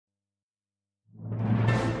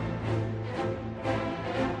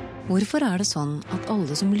Hvorfor det sånn at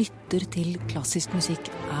alle som lytter til klassisk musikk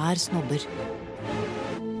snobber?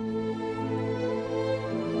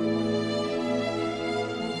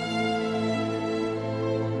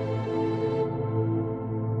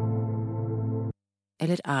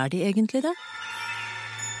 Eller de egentlig det?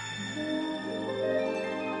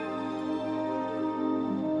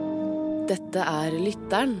 Dette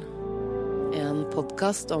Lytteren, en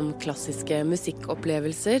podcast om klassiske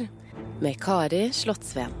musikkopplevelser med Kari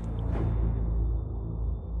Slottsveen.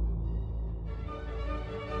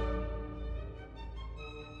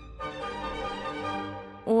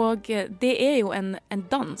 Og det jo en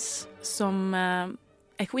dans som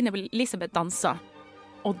Queen Elizabeth dansa.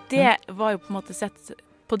 Og det var jo på en måte sett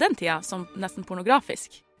på den tida som nesten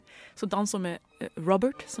pornografisk. Så danser med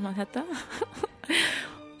Robert, som han heter.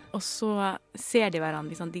 Og så ser de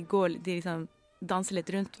hverandre, liksom, de liksom danser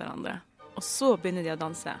litt rundt hverandre. Og så begynner de å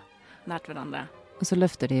danse nært hverandre. Og så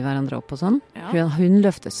løfter de hverandre opp og sånn. Ja. Hun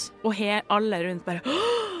løftes. Og alle rundt bare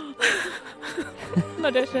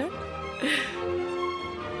når det skjer.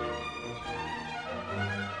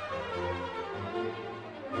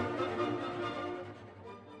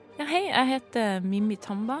 Ja, hei, jeg heter Mimmi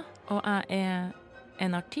Tamba, og jeg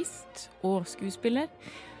en artist og skuespiller.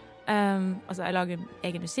 Altså, jeg lager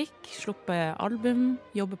egen musikk, slipper album,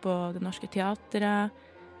 jobber på Det Norske Teatret,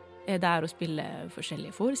 der og spiller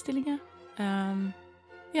forskjellige forestillinger.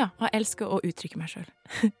 Ja, og jeg elsker å uttrykke meg selv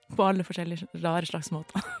på alle forskjellige rare slags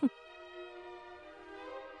måter.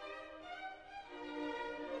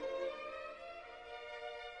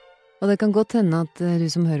 Og det kan godt hende at du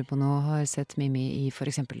som hører på nå har sett Mimmi i for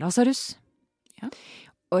eksempel Lazarus. Ja.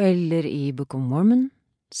 Eller i Book of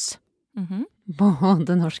Mormons. På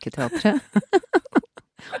Det Norske Teatret.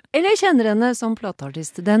 Eller jeg kjenner henne som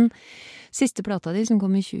plateartist. Den siste plata di som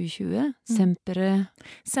kom i 2020,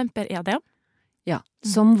 Semper, ja det. Ja,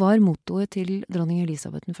 som var mottoet til dronning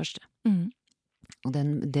Elisabeth den første. Og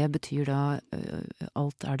det betyr da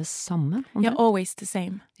alt det samme? Ja, always the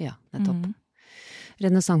same. Ja, nettopp.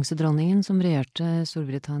 Renessansedronningen som regjerte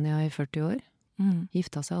Storbritannia i 40 år.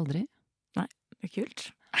 Gifta seg aldri. Nei, det kult.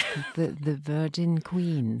 The Virgin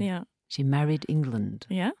Queen. Ja. She married England.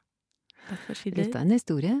 Ja, derfor sier det. Litt av en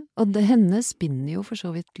historie. Og henne spinner jo for så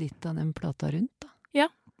vidt litt av den plata rundt, da. Ja,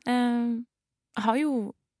 jeg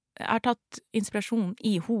har tatt inspirasjon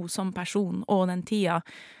i ho som person og den tida,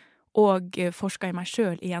 og forsket i meg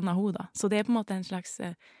selv igjennom ho da. Så det på en måte en slags,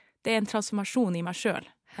 det en transformasjon i meg selv,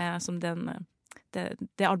 som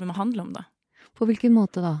det albumet handler om da. På hvilken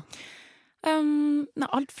måte da?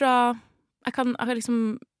 Alt fra, jeg har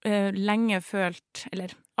liksom lenge følt,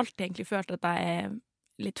 eller alltid egentlig følt at jeg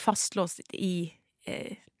litt fastlåst i,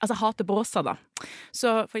 altså hater båser da.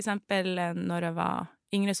 Så for eksempel når jeg var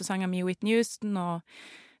yngre så sang jeg mye Whitney Houston, og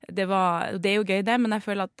det jo gøy det, men jeg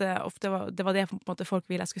føler at ofte det var det på en måte folk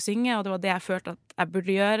ville jeg skulle synge, og det var det jeg følte at jeg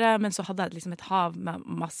burde gjøre, men så hadde jeg liksom et hav med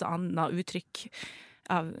masse annet uttrykk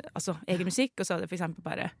av, altså, egen musikk, og så hadde jeg for eksempel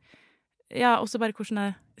bare, ja, også bare hvordan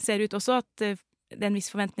det ser ut, også at det en viss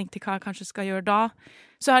forventning til hva jeg kanskje skal gjøre da.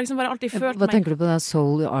 Så jeg har liksom bare alltid følt meg... Hva tenker du på da?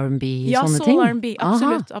 Soul, R&B, ja, sånne ting? Ja, soul, R&B,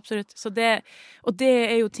 absolutt, absolutt. Så og det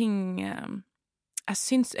jo ting jeg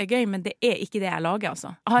synes gøy, men det ikke det jeg lager,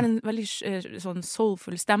 altså. Jeg har en veldig sånn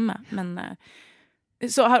soulfull stemme, men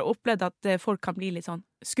så jeg har opplevd at folk kan bli litt sånn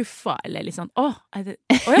skuffet, eller litt sånn, ja,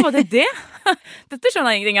 var det det? Dette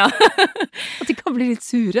skjønner jeg ingenting av. At de kan bli litt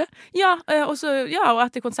sure? Ja, og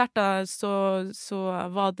etter konserter så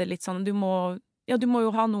var det litt sånn, du må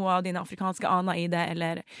jo ha noe av dine afrikanske aner i det,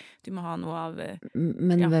 eller du må ha noe av...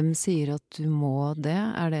 Men hvem sier at du må det?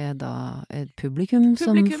 Det da et publikum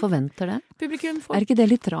som forventer det? Publikum. Ikke det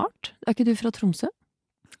litt rart? Ikke du fra Tromsø?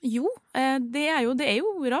 Jo, det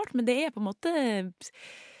jo rart, men det på en måte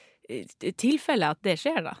tilfelle at det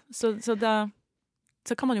skjer da.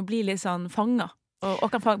 Så kan man jo bli litt sånn fanget, og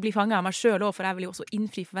kan bli fanget av meg selv også, for jeg vil jo også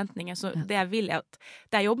innfri forventninger, så det jeg vil at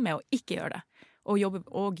det jeg jobber med å ikke gjøre det,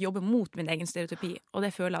 og jobbe mot min egen stereotypi, og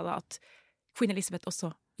det føler jeg da at Queen Elizabeth også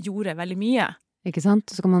gjorde veldig mye. Ikke sant?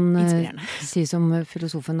 Så kan man si som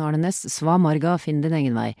filosofen Arne Næss, sva marga, finn din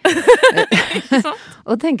egen vei.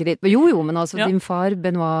 Og tenke litt, jo, men altså, din far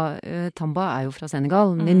Benoit Tamba jo fra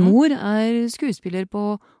Senegal, din mor skuespiller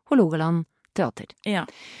på Hålogaland Teater. Ja.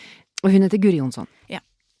 Og hun heter Guri Jonsson. Ja.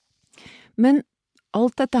 Men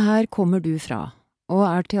alt dette her kommer du fra, og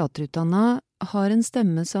teaterutdannet, har en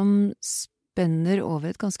stemme som spenner over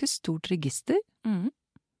et ganske stort register.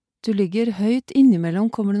 Du ligger høyt, innimellom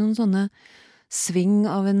kommer det noen sånne sving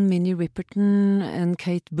av en Minnie Riperton, en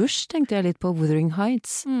Kate Bush, tenkte jeg litt på Wuthering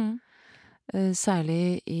Heights.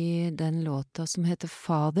 Særlig i den låta som heter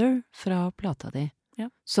Father fra plata di,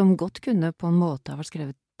 som godt kunne på en måte ha vært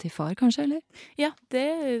skrevet til far, kanskje, eller? Ja, det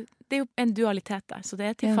er jo en dualitet der, så det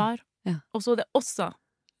er til far. Ja. Og så er det også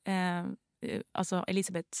altså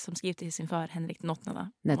Elisabeth som skriver til sin far, Henrik den 8. da.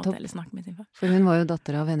 Nettopp. Eller snakker med sin far. For hun var jo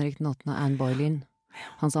datter av Henrik den 8., Anne Boleyn,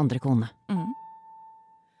 hans andre kone. Mhm.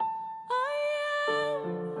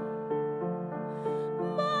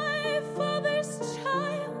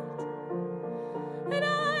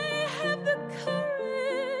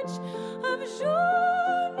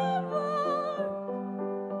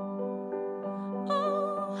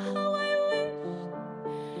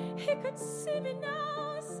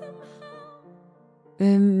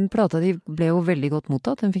 Plata de ble jo veldig godt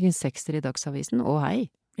mottatt. Den fikk en 6 i Dagsavisen. Å hei!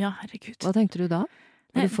 Ja, herregud. Hva tenkte du da?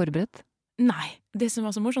 Var du forberedt? Nei. Det som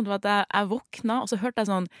var så morsomt var at jeg våkna, og så hørte jeg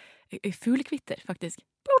sånn fuglekvitter, faktisk.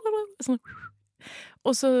 Sånn.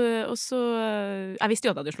 Og så jeg visste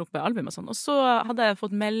jo at jeg hadde sluppet album og sånn. Og så hadde jeg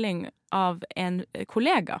fått melding av en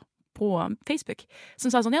kollega på Facebook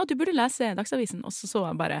som sa sånn, ja, du burde lese Dagsavisen. Og så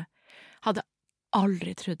jeg bare, hadde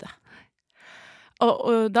aldri trodd det.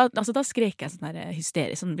 Og da skrek jeg sånn her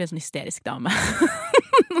hysterisk, ble en sånn hysterisk dame.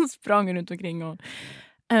 Og sprang rundt omkring.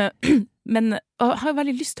 Men jeg har jo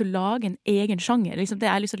veldig lyst til å lage en egen sjanger. Liksom,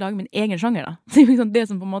 jeg har lyst til å lage min egen sjanger, da. Det er liksom det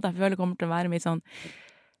som på en måte jeg føler kommer til å være mitt sånn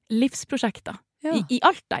livsprosjekt, da. Ja. I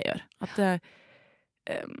alt jeg gjør.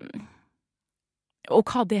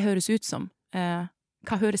 Og hva det høres ut som.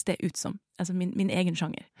 Hva høres det ut som? Altså min egen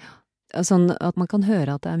sjanger. Sånn at man kan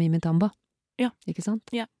høre at det er Mimi Tamba. Ja. Ikke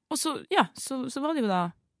sant? Ja. Og så var det jo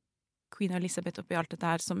da Queen Elizabeth oppi alt dette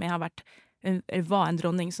her, som var en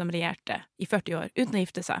dronning som regjerte i 40 år, uten å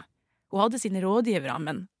gifte seg. Hun hadde sine rådgivere,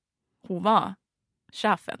 men hun var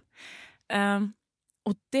sjefen.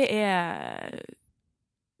 Og det er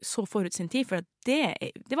så forut sin tid, for det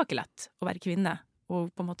var ikke lett å være kvinne,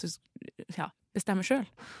 og på en måte bestemme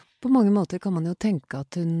selv. På mange måter kan man jo tenke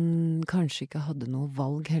at hun kanskje ikke hadde noe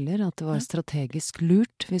valg heller, at det var strategisk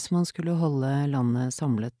lurt hvis man skulle holde landet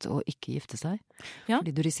samlet og ikke gifte seg. Ja.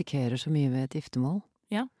 Fordi du risikerer så mye ved et giftermål.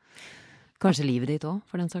 Ja. Kanskje livet ditt også,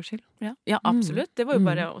 for den saks skyld. Ja, absolutt. Det var jo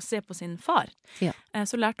bare å se på sin far. Ja.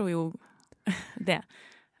 Så lærte hun jo det.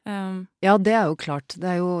 Ja, det er jo klart.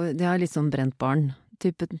 Det er litt sånn brent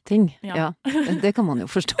barn-type ting. Ja, det kan man jo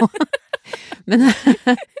forstå. Men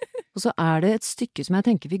og så er det et stykke som jeg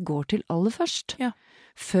tenker vi går til aller først. Ja.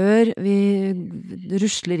 Før vi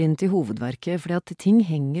rusler inn til hovedverket, fordi at ting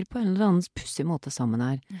henger på en eller annen pussig måte sammen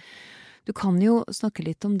her. Du kan jo snakke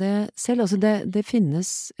litt om det selv. Altså det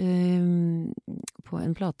finnes på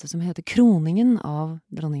en plate som heter Kroningen av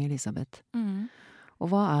dronning Elisabeth. Mm.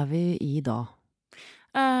 Og hva er vi i da?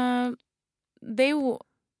 Det er jo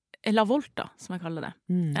La Volta, som jeg kaller det.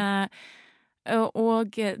 Mm.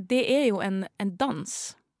 Og det er jo en dans,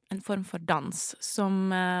 en form for dans,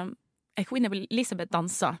 som Queen Elizabeth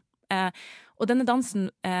dansa. Og denne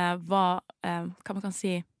dansen var, hva man kan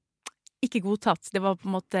si, ikke godtatt. Det var på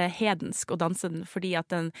en måte hedensk å danse den, fordi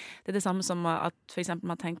at det er det samme som at for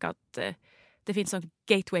eksempel man tenker at det finnes sånn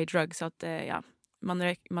gateway drugs, at man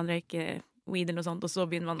røyker weed eller noe sånt, og så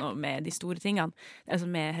begynner man med de store tingene, altså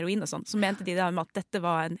med heroin og sånt. Så mente de da med at dette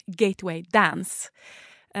var en gateway dance,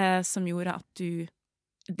 som gjorde at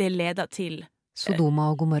det ledet til Sodoma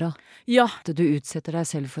og Gomorra. Ja. At du utsetter deg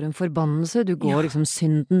selv for en forbannelse, du går liksom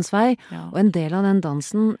syndens vei, og en del av den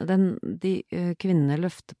dansen, de kvinnene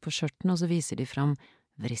løfter på skjørten, og så viser de fram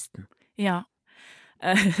vristen. Ja.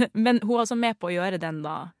 Men hun er altså med på å gjøre den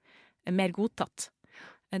da mer godtatt,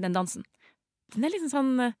 den dansen. Den er liksom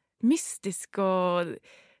sånn mystisk, og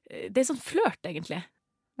det er sånn flørt, egentlig.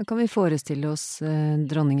 Da kan vi forestille oss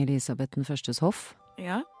dronning Elisabeth den førstes hoff.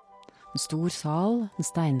 Ja. En stor sal, en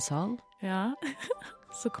steinsal. Ja,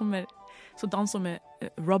 så danser hun med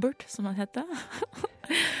Robert, som han heter.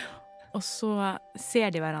 Og så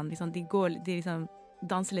ser de hverandre, liksom, de liksom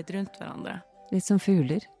danser litt rundt hverandre. Litt som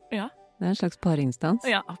fugler. Ja. Det er en slags paringsdans.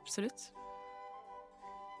 Ja, absolutt.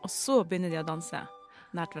 Og så begynner de å danse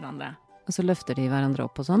nært hverandre. Og så løfter de hverandre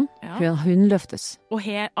opp og sånn. Ja. Hun løftes. Og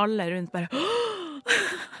alle rundt bare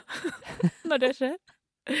når det skjer.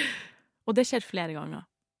 Og det skjer flere ganger.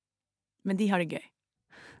 Men de har det gøy.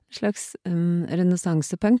 Slags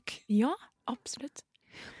renessansepunk. Ja, absolutt.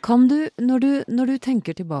 Kan du, når du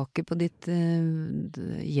tenker tilbake på ditt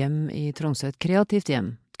hjem i Tromsø, et kreativt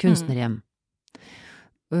hjem, kunstnerhjem,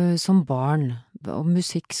 som barn, og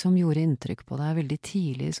musikk som gjorde inntrykk på deg veldig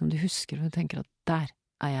tidlig, som du husker, og du tenker at der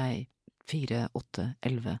er jeg 4, 8,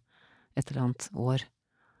 11, et eller annet år.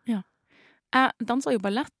 Ja. Jeg danset jo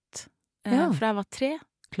ballett fra jeg var 3.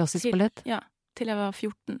 Klassisk ballett? Ja, til jeg var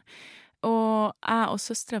 14. Og jeg og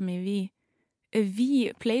søstera mi, vi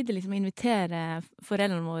pleide liksom å invitere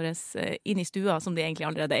foreldrene våre inn I stua, som de egentlig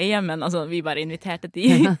allerede hjemme, men altså, vi bare inviterte de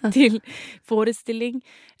til forestilling,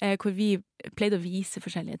 hvor vi pleide å vise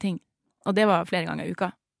forskjellige ting. Og det var flere ganger I uka.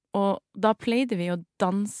 Og da pleide vi å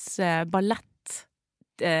danse ballett,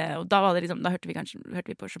 og da var det liksom, da hørte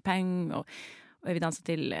vi på Chopin, og vi danset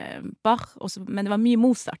til Bach, men det var mye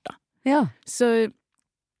Mozart da. Ja. Så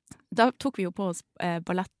da tok vi jo på oss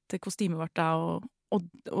ballettkostymet vårt da, og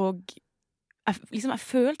jeg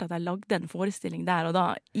følte at jeg lagde en forestilling der og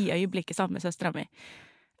da, I øyeblikket sammen med søsteren min.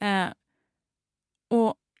 Og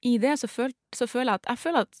I det så føler jeg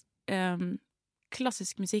at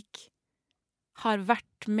klassisk musikk har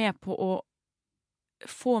vært med på å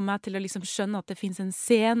få meg til å liksom skjønne at det finnes en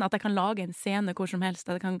scene, at jeg kan lage en scene hvor som helst,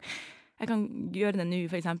 at jeg kan gjøre det nå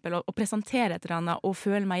for eksempel, og presentere et eller annet, og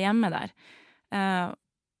føle meg hjemme der.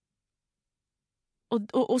 Og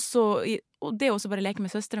det også bare leke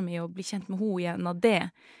med søsteren min og bli kjent med henne gjennom det,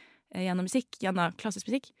 gjennom musikk, gjennom klassisk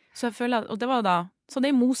musikk. Så jeg føler og det var da, så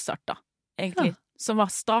det Mozart da, egentlig, som var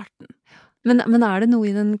starten. Men det noe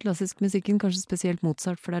I den klassiske musikken, kanskje spesielt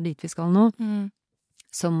Mozart, for det dit vi skal nå,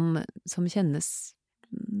 som kjennes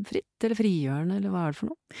fritt, eller frigjørende, eller hva det for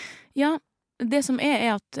noe? Ja, det som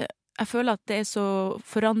at jeg føler at det så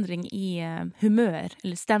forandring I humør,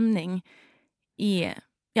 eller stemning, I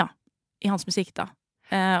hans musikk da.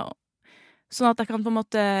 Sånn at jeg kan på en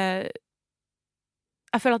måte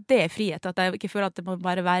jeg føler at det frihet, at jeg ikke føler at det må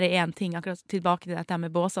bare være en ting, akkurat tilbake til dette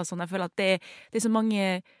med båser, sånn. Jeg føler at det så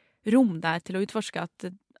mange rom der til å utforske at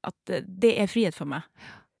det frihet for meg.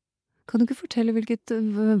 Kan du ikke fortelle hvilket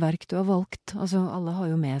verk du har valgt? Altså, alle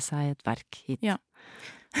har jo med seg et verk hit. Ja.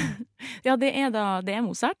 Ja, det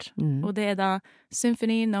Mozart, og det da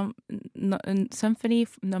Symphony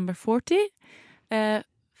number 40,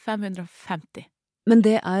 550. Men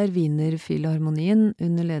det Wiener Filharmonien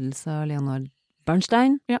under ledelse av Leonard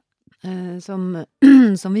Bernstein, som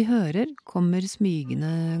vi hører, kommer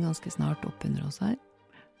smygende ganske snart opp under oss her.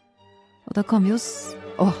 Og da kan vi det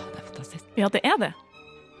fantastisk. Ja, det det.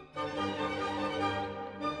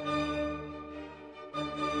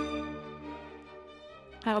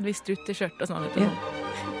 Her hadde vi strutteskjørt og sånn. Ja.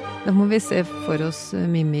 Da må vi se for oss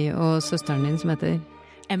Mimi og søsteren din som heter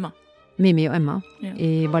Emma. Mimi og Emma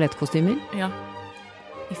I ballettkostymer. Ja.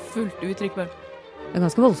 I fullt uttrykk bare. Det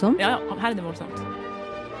ganske voldsomt. Ja, her det voldsomt.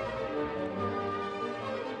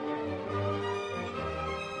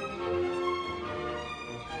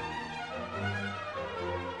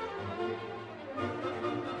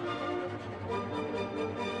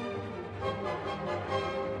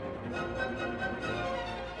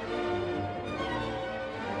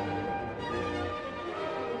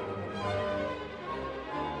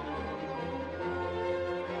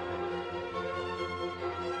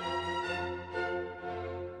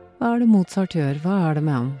 Hva det Mozart gjør? Hva det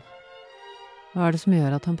med ham? Hva det som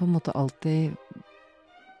gjør at han på en måte alltid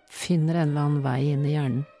finner en eller annen vei inn I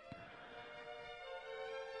hjernen?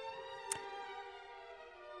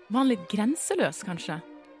 Var han litt grenseløs, kanskje?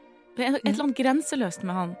 Det et eller annet grenseløst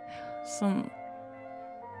med han, som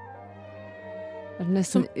Det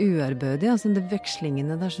nesten uærbødig, altså det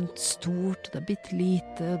vekslingene, det sånn stort, det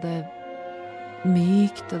bittelite, det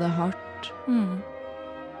mykt, og det hardt.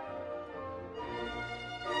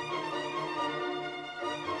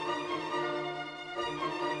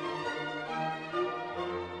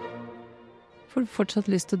 Får du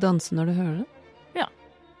fortsatt lyst til å danse når du hører det? Ja.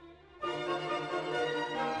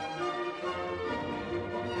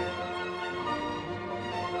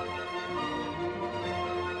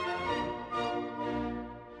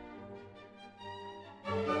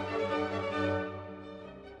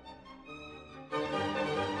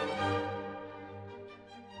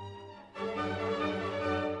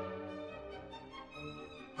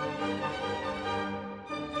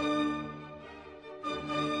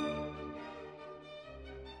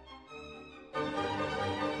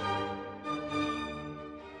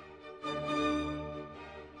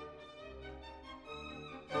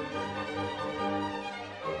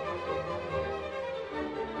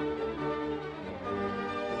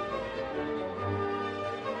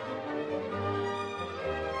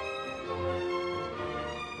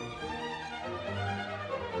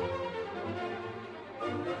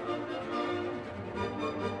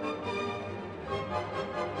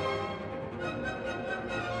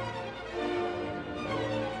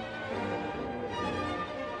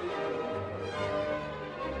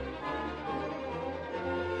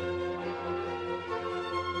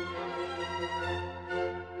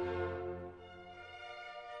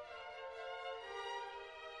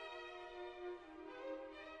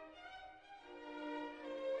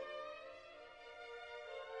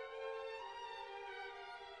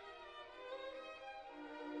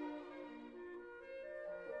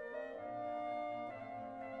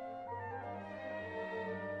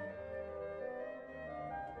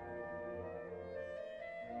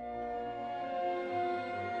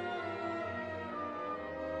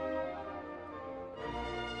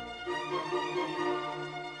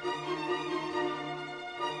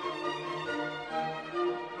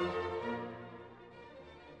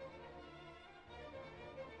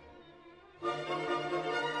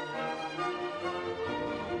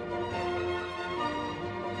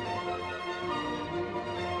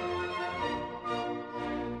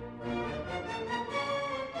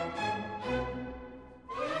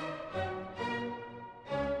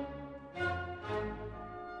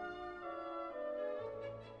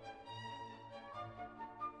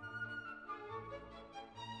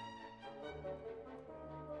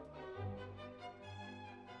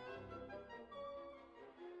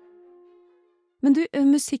 Men du,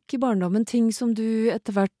 musikk i barndommen, ting som du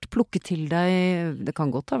etter hvert plukket til deg, det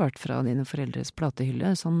kan godt ha vært fra dine foreldres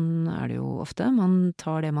platehylle, sånn det jo ofte, man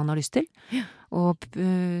tar det man har lyst til, og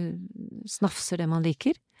snafser det man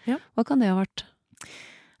liker. Ja. Hva kan det ha vært?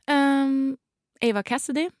 Ava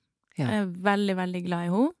Cassidy, jeg veldig, veldig glad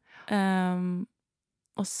i henne.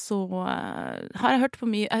 Og så har jeg hørt på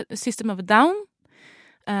mye System of a Down,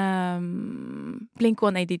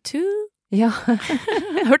 Blink-182, Ja.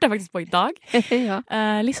 hørte jeg faktisk på i dag. Ja.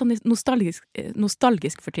 Litt sånn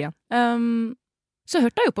nostalgisk for tiden. Så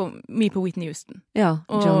hørte jeg jo mye på Whitney Houston. Ja,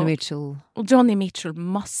 Joni Mitchell. Og Joni Mitchell,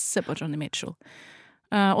 masse på Joni Mitchell.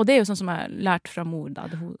 Og det jo sånn som jeg har lært fra mor, da,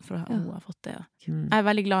 hun har fått det. Jeg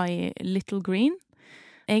veldig glad i Little Green.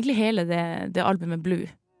 Egentlig hele det albumet Blue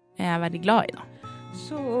jeg veldig glad i, da.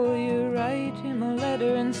 So you write him a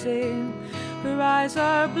letter and say her eyes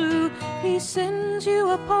are blue. He sends you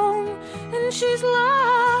a poem and she's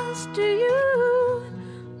lost to you.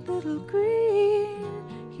 Little Green,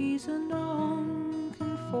 he's a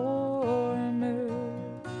non-conformer.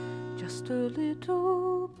 Just a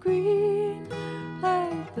little green,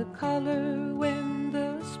 like the color when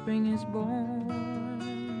the spring is born.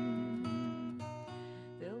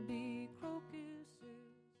 There'll be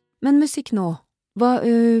crocuses. Men musikk nå? Hva,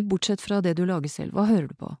 bortsett fra det du lager selv, hva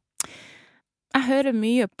hører du på? Jeg hører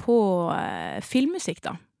mye på filmmusikk,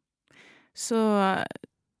 da. Så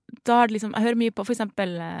da det liksom, jeg hører mye på for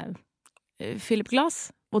eksempel Philip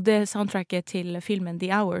Glass, og det soundtracket til filmen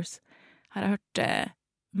The Hours har jeg hørt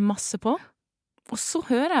masse på. Og så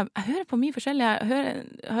hører jeg på mye forskjellig. Jeg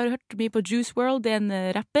har hørt mye på Juice WRLD, det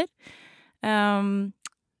en rapper.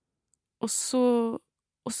 Og så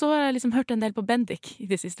har jeg liksom hørt en del på Bendik i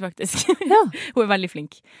det siste, faktisk. Ja. Hun veldig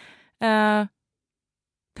flink.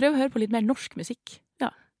 Prøv å høre på litt mer norsk musikk.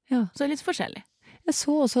 Ja. Så litt forskjellig. Jeg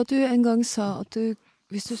så også at du en gang sa at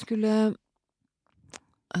hvis du skulle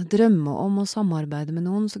drømme om å samarbeide med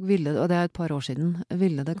noen, så ville, og det et par år siden,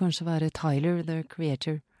 ville det kanskje være Tyler, the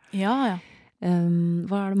Creator. Ja.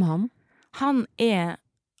 Hva det med ham? Han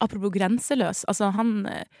apropos grenseløs, altså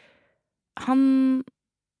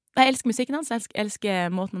jeg elsker musikken hans, jeg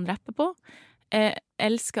elsker måten han rapper på. Jeg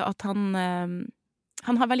elsker at han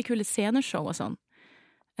har veldig kule sceneshow og sånn.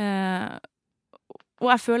 Og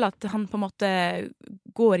jeg føler at han på en måte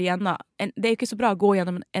går igjennom, det jo ikke så bra å gå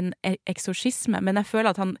gjennom en eksorsisme, men jeg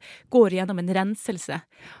føler at han går igjennom en renselse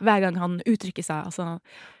hver gang han uttrykker seg, altså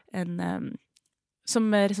som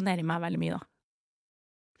resonerer i meg veldig mye, da.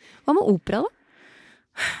 Hva med opera, da?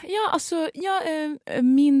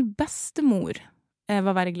 Min bestemor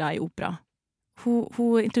var veldig glad i opera.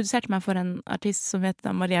 Hun introduserte meg for en artist som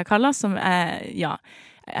heter Maria Callas, som jeg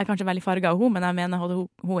kanskje veldig farget av henne, men jeg mener hun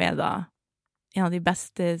da en av de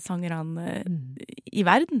beste sangerne i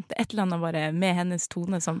verden. Det et eller annet bare med hennes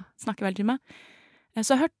tone som snakker veldig til meg. Så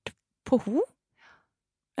jeg har hørt på henne.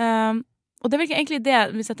 Og det vel egentlig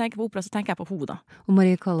det, hvis jeg tenker på opera, så tenker jeg på henne, da. Og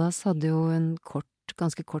Maria Callas hadde jo en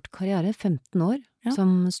ganske kort karriere, 15 år,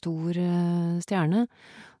 som stor stjerne.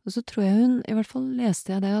 Og så tror jeg i hvert fall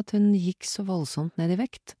leste jeg det, at hun gikk så voldsomt ned i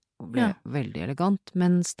vekt, og ble veldig elegant,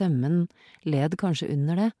 men stemmen led kanskje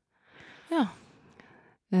under det. Ja.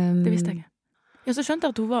 Det visste jeg ikke. Ja, så skjønte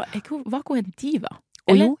jeg at var ikke en diva?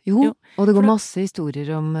 Jo, og det går masse historier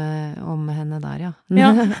om henne der, ja.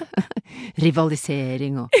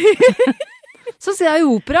 Rivalisering og Så ser jeg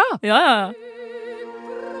jo opera! Ja.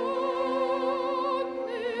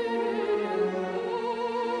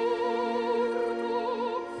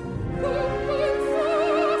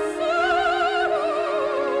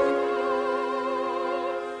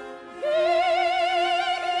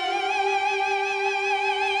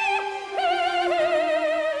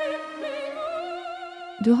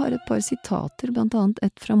 Du har et par sitater, blant annet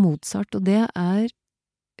et fra Mozart, og det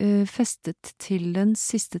festet til den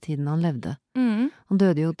siste tiden han levde. Han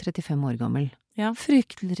døde jo 35 år gammel. Ja.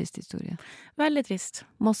 Fryktelig trist historie. Veldig trist.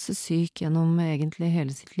 Masse syk gjennom egentlig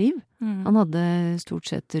hele sitt liv. Han hadde stort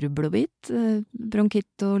sett rubbel og bit,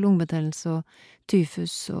 bronkitt og lungebetennelse og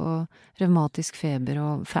tyfus og revmatisk feber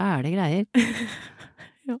og fæle greier.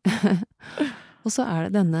 Ja. Og så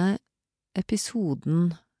det denne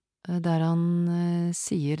episoden der han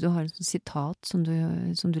sier, du har et sitat som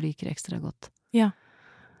du liker ekstra godt. Ja.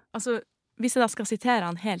 Altså, hvis jeg da skal sitere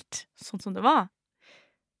han helt sånn som det var,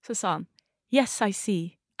 så sa han, Yes, I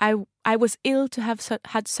see. I was ill to have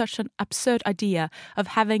had such an absurd idea of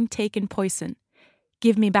having taken poison.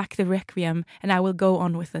 Give me back the requiem, and I will go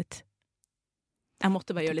on with it. Jeg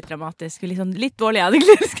måtte bare gjøre litt dramatisk. Litt dårlig,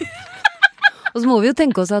 egentlig. Og så må vi jo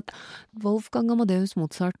tenke oss at Wolfgang Amadeus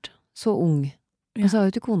Mozart, så ung, Ja. og så har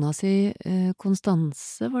jo til kona si,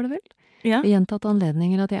 Konstanse, var det vel? Ja. Gjentatt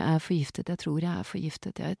anledninger at jeg forgiftet, jeg tror jeg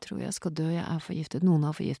forgiftet, jeg tror jeg skal dø, jeg forgiftet, noen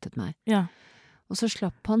har forgiftet meg. Ja. Og så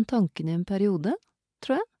slapp han tanken i en periode,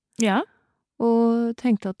 tror jeg, Ja. og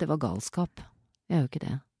tenkte at det var galskap. Jeg gjør ikke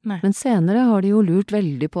det. Nei. Men senere har de jo lurt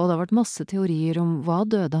veldig på, det har vært masse teorier om hva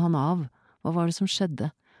døde han av, hva var det som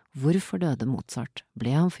skjedde, hvorfor døde Mozart,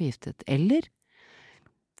 ble han forgiftet, eller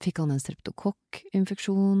fikk han en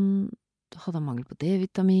streptokokkinfeksjon, hadde han mangel på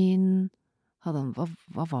D-vitamin, hva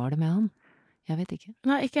var det med han? Jeg vet ikke.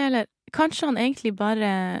 Nei, ikke heller. Kanskje han egentlig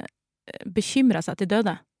bare bekymret seg til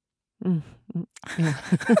døde. Ja.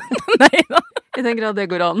 Nei da. Jeg tenker at det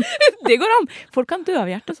går an. Det går an. Folk kan dø av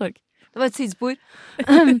hjertesorg. Det var et sidespor.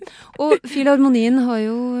 Og Filharmonien har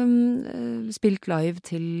jo spilt live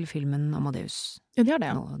til filmen Amadeus. Ja, de har det,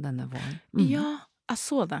 ja. Nå, denne våren. Ja, jeg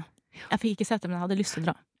så det. Jeg fikk ikke sett det, men jeg hadde lyst til å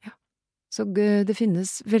dra. Så det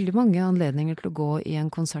finnes veldig mange anledninger til å gå i en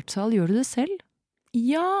konsertsal. Gjør du det selv?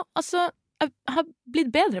 Ja, altså, jeg har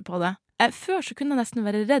blitt bedre på det. Før så kunne jeg nesten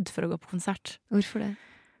være redd for å gå på konsert. Hvorfor det?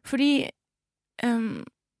 Fordi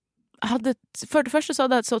for det første så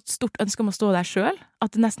hadde jeg et så stort ønske om å stå der selv,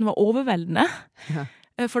 at det nesten var overveldende. Ja.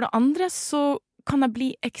 For det andre så kan jeg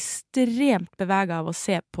bli ekstremt beveget av å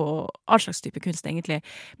se på all slags type kunst, egentlig.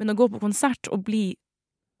 Men å gå på konsert og bli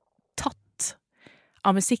tatt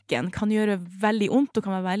av musikken kan gjøre veldig ondt, og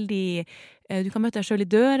kan være veldig du kan møte deg selv i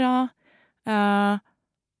døra.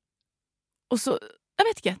 Og så, jeg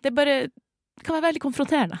vet ikke, det kan være veldig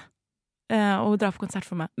konfronterende å dra på konsert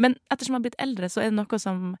for meg. Men ettersom jeg har blitt eldre, så det noe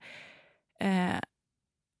som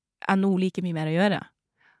jeg nå liker mye mer å gjøre.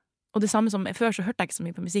 Og det samme som før, så hørte jeg ikke så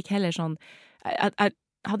mye på musikk heller sånn. Jeg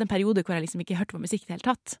hadde en periode hvor jeg liksom ikke hørte på musikk i det hele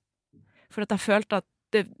tatt. For at jeg følte at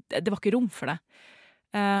det var ikke rom for det.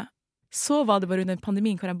 Så var det bare under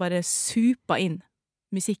pandemien hvor jeg bare supa inn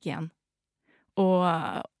musikk igjen.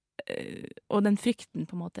 Og den frykten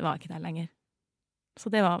på en måte var ikke der lenger. Så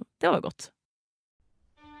det var godt.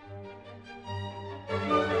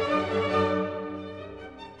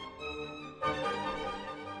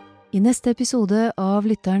 I neste episode av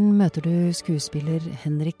Lytteren møter du skuespiller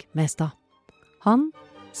Henrik Mestad. Han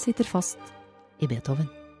sitter fast i Beethoven.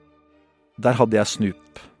 Der hadde jeg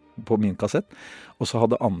Snoop på min kassett, og så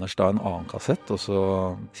hadde Anders da en annen kassett, og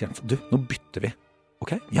så sier han, du, nå bytter vi.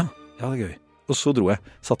 Ok, ja, det er gøy. Og så dro jeg,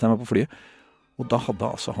 satte jeg meg på flyet, og da hadde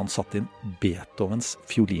altså han satt inn Beethovens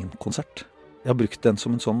fiolinkonsert. Jeg har brukt den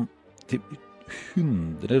som en sånn, til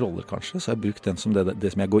 100 roller kanskje, så jeg har brukt den som det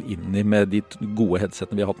som jeg går inn i med de gode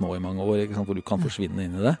headsetene vi har hatt nå i mange år, ikke sant, hvor du kan forsvinne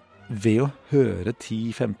inn i det. Ved å høre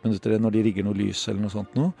 10-15 minutter når de rigger noe lys eller noe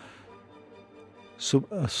sånt nå,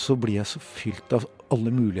 så blir jeg så fylt av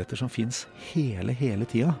alle muligheter som finnes hele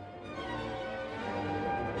tida.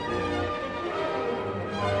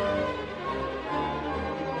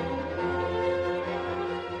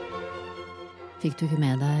 Fikk du ikke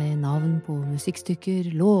med deg navn på musikkstykker,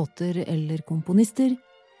 låter eller komponister?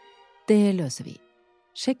 Det løser vi.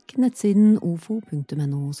 Sjekk nettsiden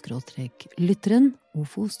ofo.no/lytteren.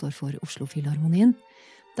 OFO står for Oslo Filharmonien.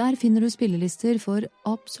 Der finner du spillelister for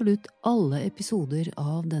absolutt alle episoder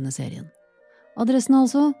av denne serien. Adressen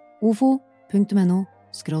altså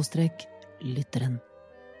ofo.no/lytteren.